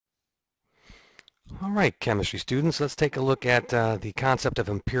All right, chemistry students, let's take a look at the concept of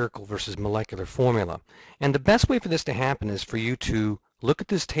empirical versus molecular formula. And the best way for this to happen is for you to look at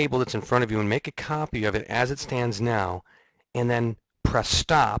this table that's in front of you and make a copy of it as it stands now, and then press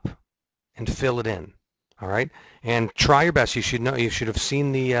stop and fill it in. All right, and try your best. You should have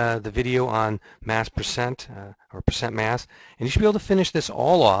seen the video on mass percent or percent mass, and you should be able to finish this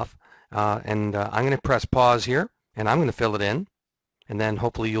all off. I'm going to press pause here, and I'm going to fill it in. And then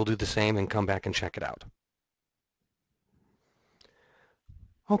hopefully you'll do the same and come back and check it out.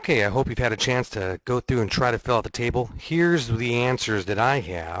 Okay, I hope you've had a chance to go through and try to fill out the table. Here's the answers that I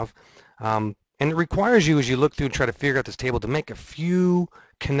have. And it requires you, as you look through and try to figure out this table, to make a few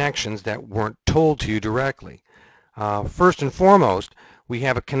connections that weren't told to you directly. First and foremost, we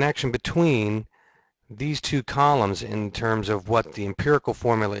have a connection between these two columns in terms of what the empirical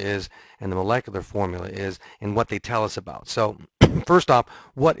formula is and the molecular formula is and what they tell us about. So first off,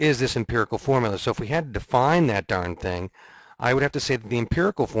 what is this empirical formula? So if we had to define that darn thing, I would have to say that the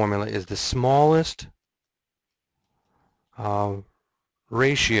empirical formula is the smallest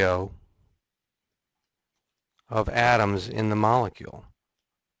ratio of atoms in the molecule.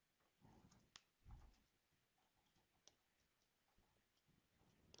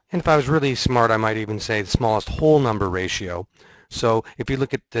 And if I was really smart, I might even say the smallest whole number ratio. So if you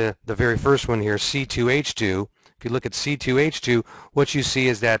look at the very first one here, C2H2, if you look at C2H2, what you see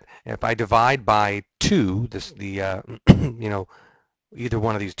is that if I divide by 2, either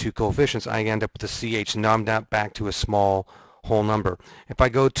one of these two coefficients, I end up with the CH numbed up back to a small whole number. If I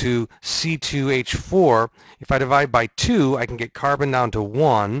go to C2H4, if I divide by 2, I can get carbon down to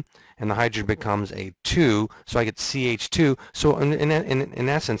 1, and the hydrogen becomes a 2, so I get CH2. So in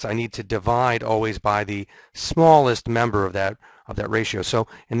essence, I need to divide always by the smallest member of that ratio. So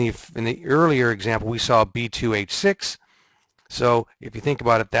in the earlier example, we saw B2H6. So if you think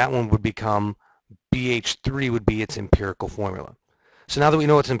about it, that one would become BH3 would be its empirical formula. So now that we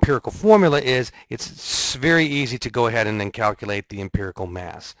know what its empirical formula is, it's very easy to go ahead and then calculate the empirical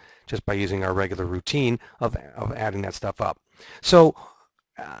mass just by using our regular routine of adding that stuff up. So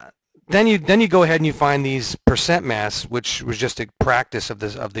then you go ahead and you find these percent mass, which was just a practice of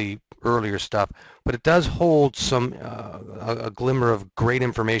the earlier stuff, but it does hold some a glimmer of great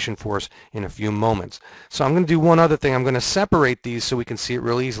information for us in a few moments. So I'm going to do one other thing. I'm going to separate these so we can see it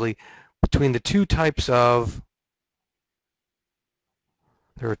real easily between the two types of.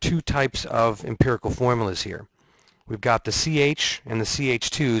 There are two types of empirical formulas here. We've got the CH and the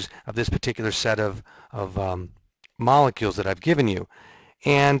CH2s of this particular set of molecules that I've given you,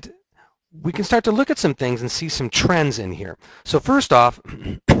 and we can start to look at some things and see some trends in here. So first off,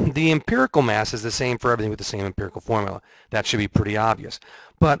 the empirical mass is the same for everything with the same empirical formula. That should be pretty obvious.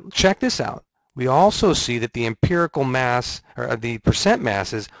 But check this out. We also see that the empirical mass, or the percent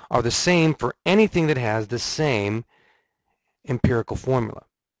masses, are the same for anything that has the same empirical formula.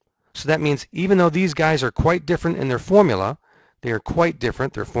 So that means even though these guys are quite different in their formula, they are quite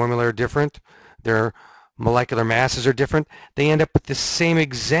different, their formula are different, their molecular masses are different, they end up with the same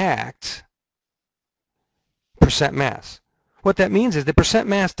exact percent mass. What that means is the percent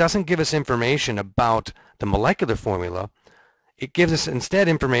mass doesn't give us information about the molecular formula. It gives us instead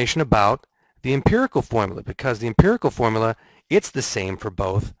information about the empirical formula, because the empirical formula, it's the same for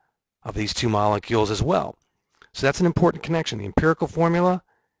both of these two molecules as well. So that's an important connection. The empirical formula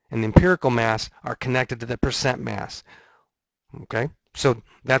and the empirical mass are connected to the percent mass. Okay, so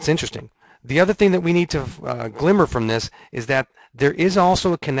that's interesting. The other thing that we need to glimmer from this is that there is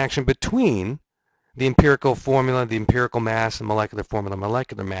also a connection between the empirical formula, the empirical mass, and molecular formula,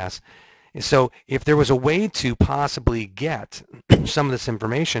 molecular mass. So if there was a way to possibly get some of this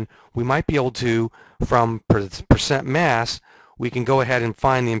information, we might be able to, from percent mass, we can go ahead and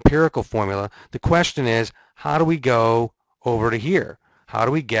find the empirical formula. The question is, how do we go over to here? How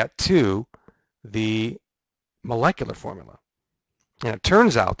do we get to the molecular formula? And it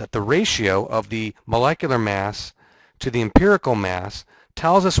turns out that the ratio of the molecular mass to the empirical mass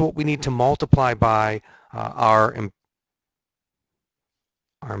tells us what we need to multiply by our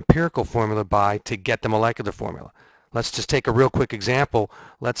empirical formula by to get the molecular formula. Let's just take a real quick example.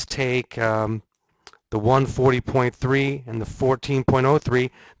 Let's take the 140.3 and the 14.03.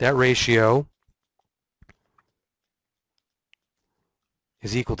 That ratio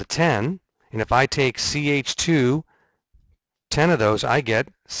is equal to 10. And if I take CH2, 10 of those, I get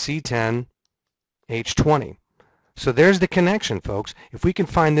C10H20. So there's the connection, folks. If we can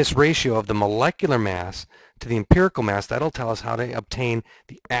find this ratio of the molecular mass to the empirical mass, that'll tell us how to obtain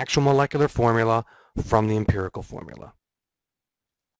the actual molecular formula from the empirical formula.